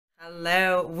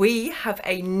Hello, we have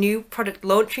a new product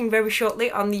launching very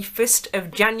shortly on the 1st of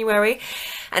January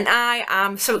and I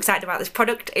am so excited about this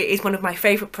product. It is one of my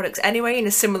favourite products anyway in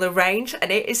a similar range, and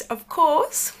it is of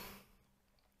course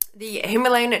the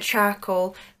Himalayan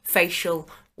charcoal facial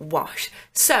wash.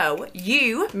 So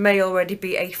you may already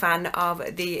be a fan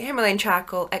of the Himalayan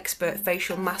charcoal expert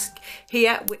facial mask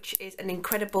here, which is an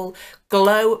incredible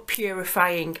glow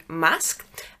purifying mask,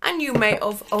 and you may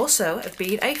have also have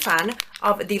been a fan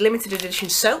of the limited edition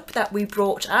soap that we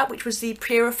brought out, which was the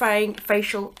purifying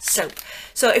facial soap.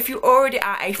 So if you already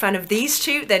are a fan of these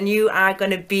two, then you are going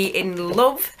to be in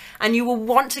love and you will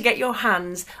want to get your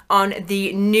hands on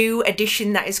the new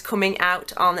edition that is coming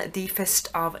out on the 1st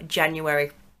of January.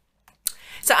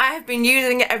 So I have been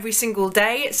using it every single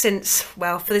day since,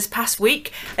 well, for this past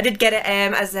week. I did get it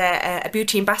as a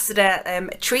beauty ambassador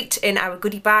treat in our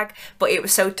goodie bag, but it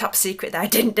was so top secret that I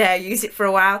didn't dare use it for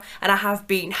a while, and I have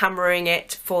been hammering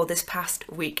it for this past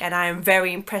week and I am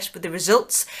very impressed with the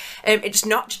results. It's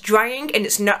not drying and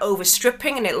it's not over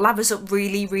stripping, and it lathers up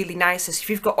really nice. So if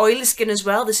you've got oily skin as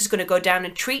well, this is going to go down a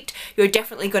treat. You're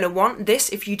definitely going to want this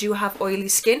if you do have oily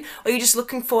skin, or you're just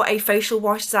looking for a facial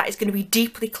wash that is going to be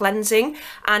deeply cleansing.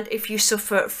 And if you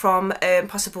suffer from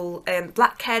possible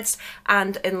blackheads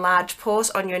and enlarged pores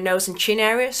on your nose and chin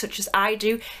area, such as I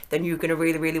do, then you're going to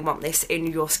really want this in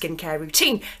your skincare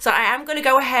routine. So I am going to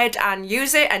go ahead and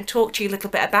use it and talk to you a little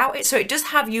bit about it. So it does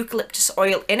have eucalyptus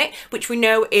oil in it, which we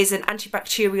know is an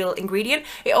antibacterial ingredient.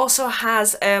 It also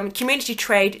has community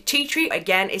trade tea tree,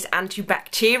 again is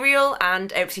antibacterial,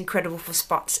 and it's incredible for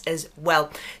spots as well.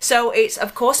 So it's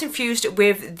of course infused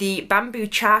with the bamboo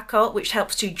charcoal, which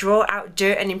helps to draw out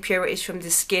dirt and impurities from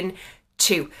the skin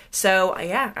too. So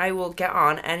yeah, I will get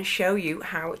on and show you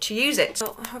how to use it.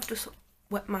 So I've just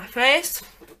wet my face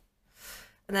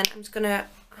and then I'm just gonna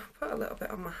put a little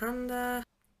bit on my hand there.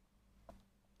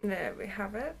 There we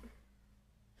have it.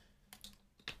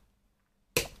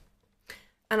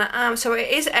 And so it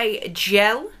is a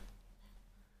gel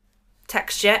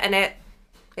texture, and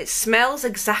it smells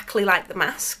exactly like the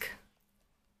mask.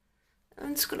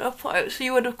 I'm just going to put it, so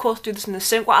you would of course do this in the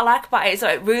sink. What I like about it is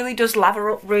that it really does lather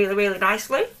up really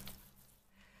nicely.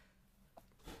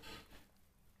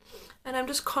 And I'm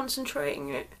just concentrating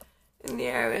it in the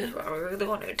areas where I really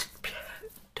want it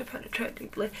to penetrate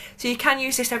deeply. So you can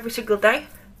use this every single day.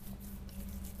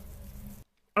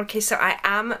 Okay, so I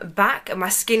am back and my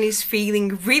skin is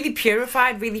feeling really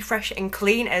purified, really fresh and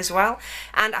clean as well,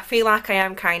 and I feel like I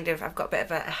am I've got a bit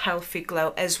of a healthy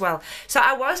glow as well. So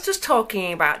I was just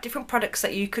talking about different products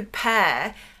that you could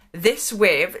pair this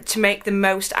with to make the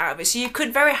most out of it. So you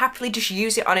could very happily just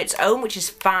use it on its own, which is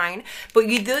fine, but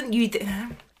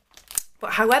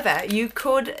however, you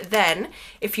could then,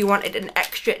 if you wanted an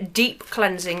extra deep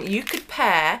cleansing, you could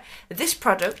pair this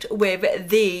product with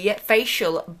the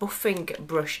facial buffing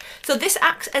brush. So this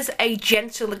acts as a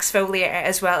gentle exfoliator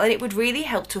as well, and it would really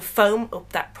help to foam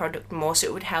up that product more, so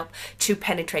it would help to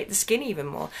penetrate the skin even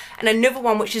more. And another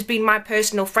one which has been my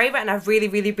personal favourite, and I've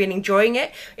really been enjoying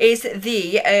it, is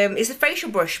the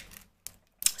facial brush.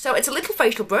 So it's a little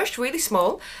facial brush, really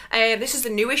small. This is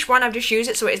the newish one, I've just used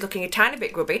it, so it is looking a tiny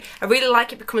bit grubby. I really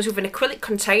like it. It comes with an acrylic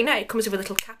container. It comes with a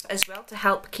little cap as well to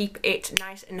help keep it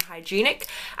nice and hygienic.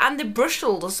 And the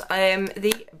bristles on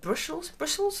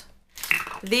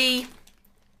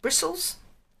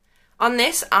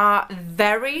this are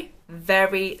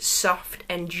very soft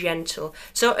and gentle.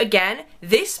 So again,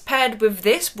 this paired with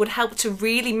this would help to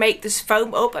really make this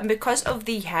foam up, and because of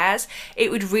the hairs,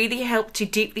 it would really help to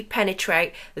deeply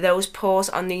penetrate those pores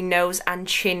on the nose and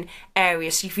chin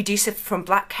area. So if you do suffer from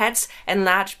blackheads,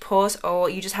 enlarged pores, or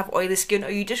you just have oily skin, or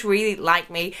you just really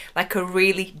like a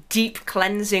really deep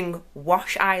cleansing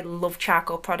wash, I love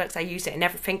charcoal products, I use it in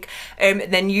everything,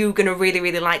 then you're gonna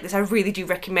really like this. I really do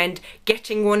recommend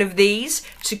getting one of these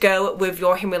to go with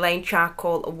your Himalayan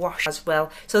charcoal wash as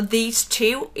well. So these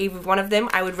two, either one of them,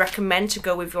 I would recommend to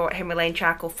go with your Himalayan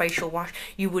charcoal facial wash.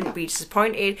 You wouldn't be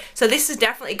disappointed. So this has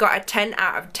definitely got a 10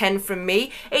 out of 10 from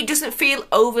me. It doesn't feel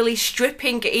overly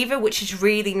stripping either, which is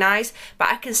really nice, but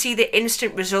I can see the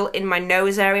instant result in my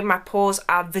nose area. My pores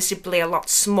are visibly a lot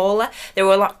smaller. They're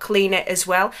a lot cleaner as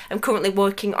well. I'm currently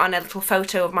working on a little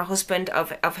photo of my husband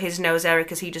of his nose area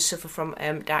because he does suffer from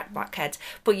dark blackheads.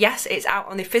 But yes, it's out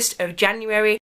on the 1st of January.